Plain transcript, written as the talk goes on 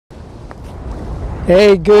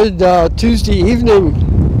Hey, good Tuesday evening.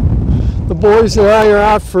 The boys and I are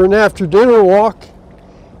out for an after dinner walk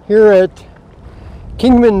here at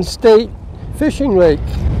Kingman State Fishing Lake.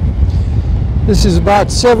 This is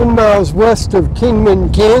about 7 miles west of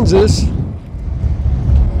Kingman, Kansas,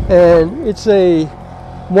 and it's a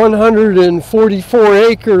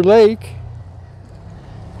 144-acre lake.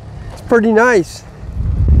 It's pretty nice.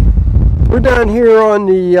 We're down here on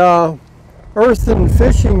the earthen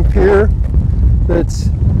fishing pier that's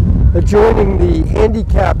adjoining the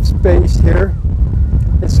handicap space here.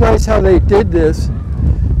 It's nice how they did this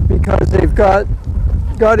because they've got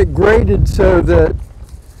it graded so that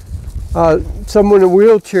someone in a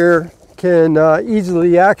wheelchair can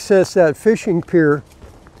easily access that fishing pier,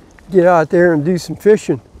 get out there and do some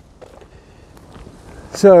fishing.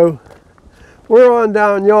 So we're on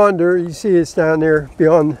down yonder. You see us down there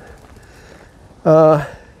beyond.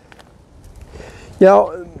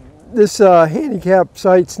 This handicap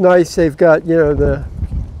site's nice. They've got, the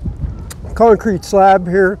concrete slab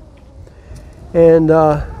here, and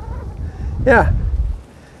yeah,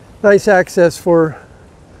 nice access for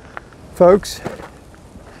folks.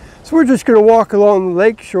 So we're just going to walk along the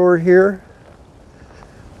lake shore here.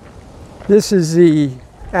 This is the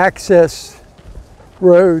access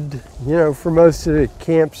road, for most of the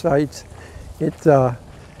campsites. It's the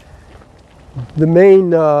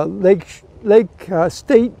main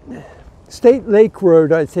State Lake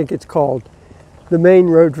Road, I think it's called. The main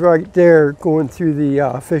road right there going through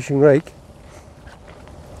the fishing lake.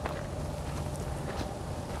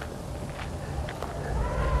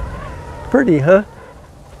 Pretty, huh?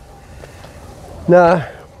 Now,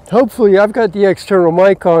 hopefully I've got the external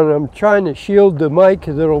mic on. I'm trying to shield the mic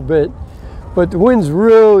a little bit, but the wind's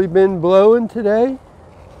really been blowing today.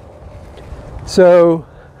 So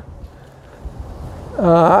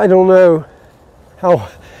I don't know how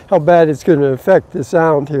bad it's going to affect the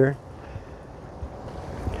sound here.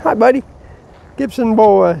 Hi, buddy. Gibson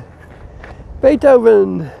boy.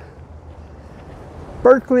 Beethoven.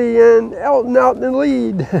 Berkeley and Elton out in the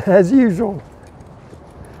lead, as usual.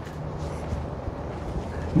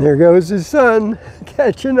 And there goes his son,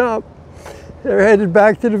 catching up. They're headed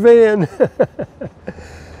back to the van.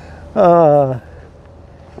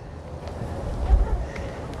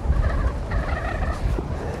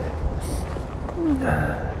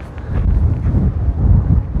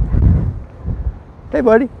 Hey,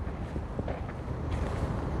 buddy.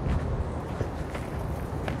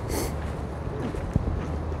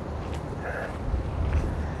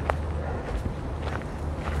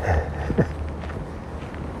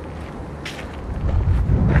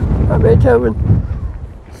 Hi, Beethoven.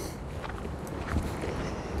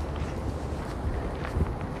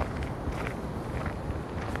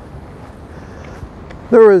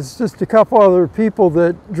 There was just a couple other people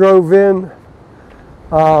that drove in.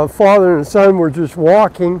 Father and son were just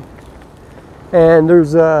walking, and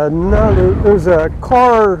there's a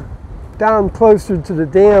car down closer to the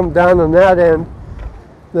dam down on that end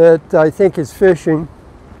that I think is fishing.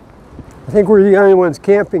 I think we're the only ones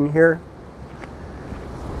camping here.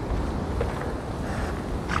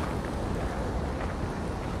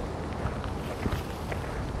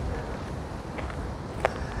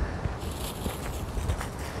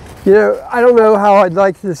 I don't know how I'd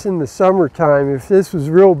like this in the summertime if this was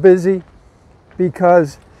real busy,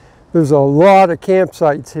 because there's a lot of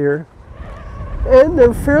campsites here and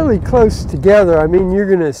they're fairly close together. I mean, you're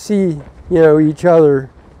going to see, each other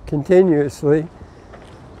continuously.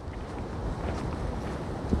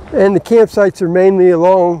 And the campsites are mainly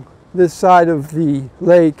along this side of the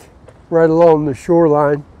lake, right along the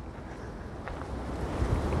shoreline.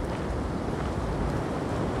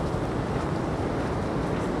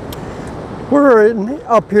 We're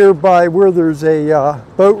up here by where there's a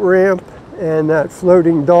boat ramp and that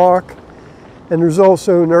floating dock, and there's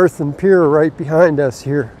also an earthen pier right behind us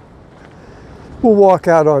here. We'll walk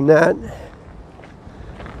out on that.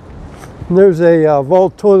 And there's a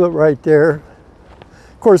vault toilet right there.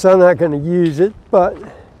 Of course, I'm not going to use it, but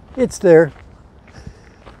it's there.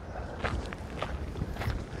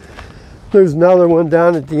 There's another one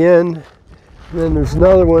down at the end, and then there's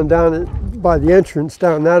another one down by the entrance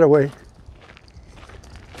down that way.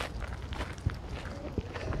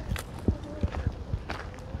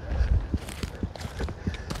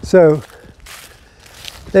 So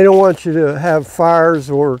they don't want you to have fires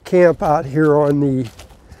or camp out here on the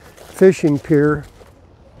fishing pier.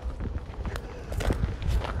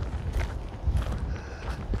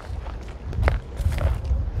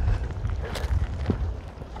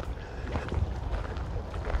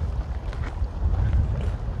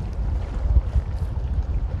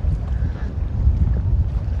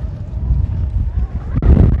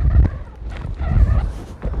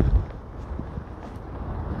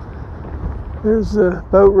 There's the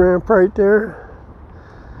boat ramp right there,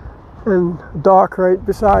 and a dock right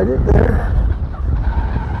beside it there.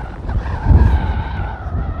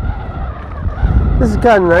 This is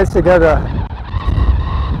kind of nice. They got a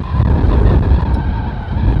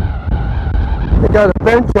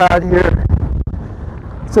bench out here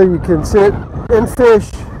so you can sit and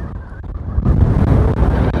fish.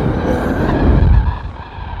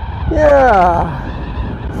 Yeah.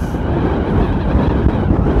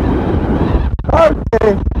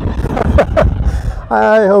 Okay.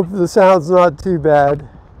 I hope the sound's not too bad.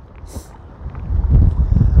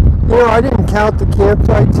 You know, I didn't count the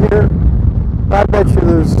campsites here. I bet you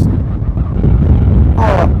there's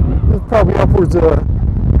probably upwards of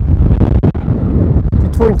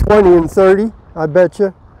between 20 and 30, I bet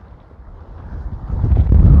you.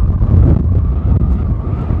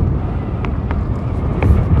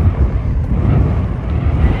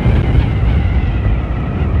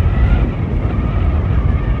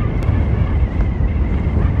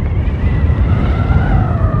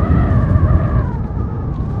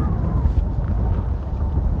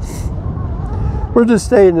 We're just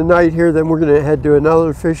staying the night here, then we're going to head to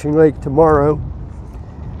another fishing lake tomorrow.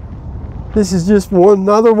 This is just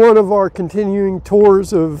another one of our continuing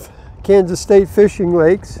tours of Kansas State Fishing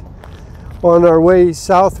Lakes on our way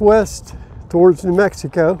southwest towards New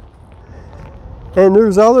Mexico. And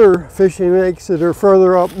there's other fishing lakes that are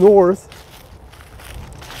further up north.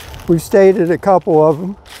 We've stayed at a couple of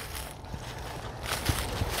them.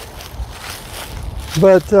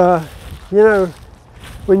 But, you know,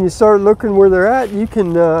 when you start looking where they're at, you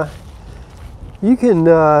can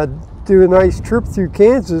do a nice trip through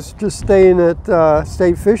Kansas just staying at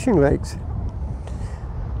State Fishing Lakes.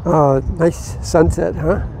 Nice sunset,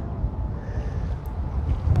 huh?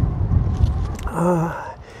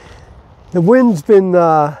 The wind's been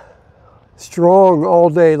strong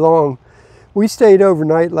all day long. We stayed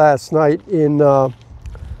overnight last night in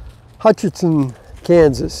Hutchinson,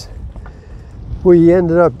 Kansas. We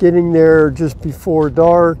ended up getting there just before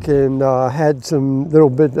dark and had some little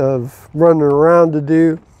bit of running around to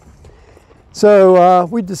do. So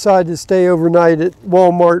we decided to stay overnight at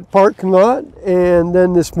Walmart parking lot, and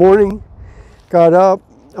then this morning got up,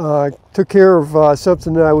 took care of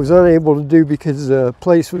something that I was unable to do because the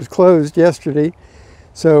place was closed yesterday.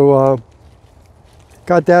 So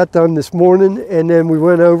got that done this morning, and then we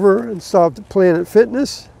went over and stopped at Planet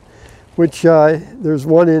Fitness, which there's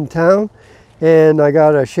one in town. And I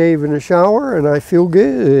got a shave and a shower, and I feel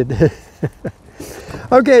good.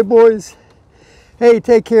 Okay, boys. Hey,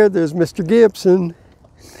 take care. There's Mr. Gibson.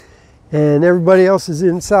 And everybody else is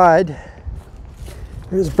inside.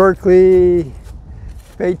 There's Berkeley.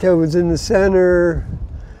 Beethoven's in the center.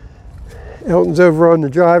 Elton's over on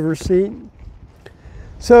the driver's seat.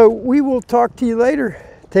 So we will talk to you later.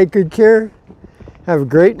 Take good care. Have a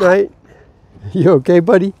great night. You okay,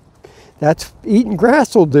 buddy? That's eating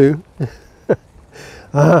grass will do.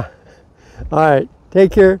 All right,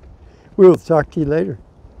 take care. We'll talk to you later.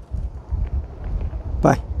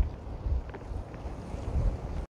 Bye.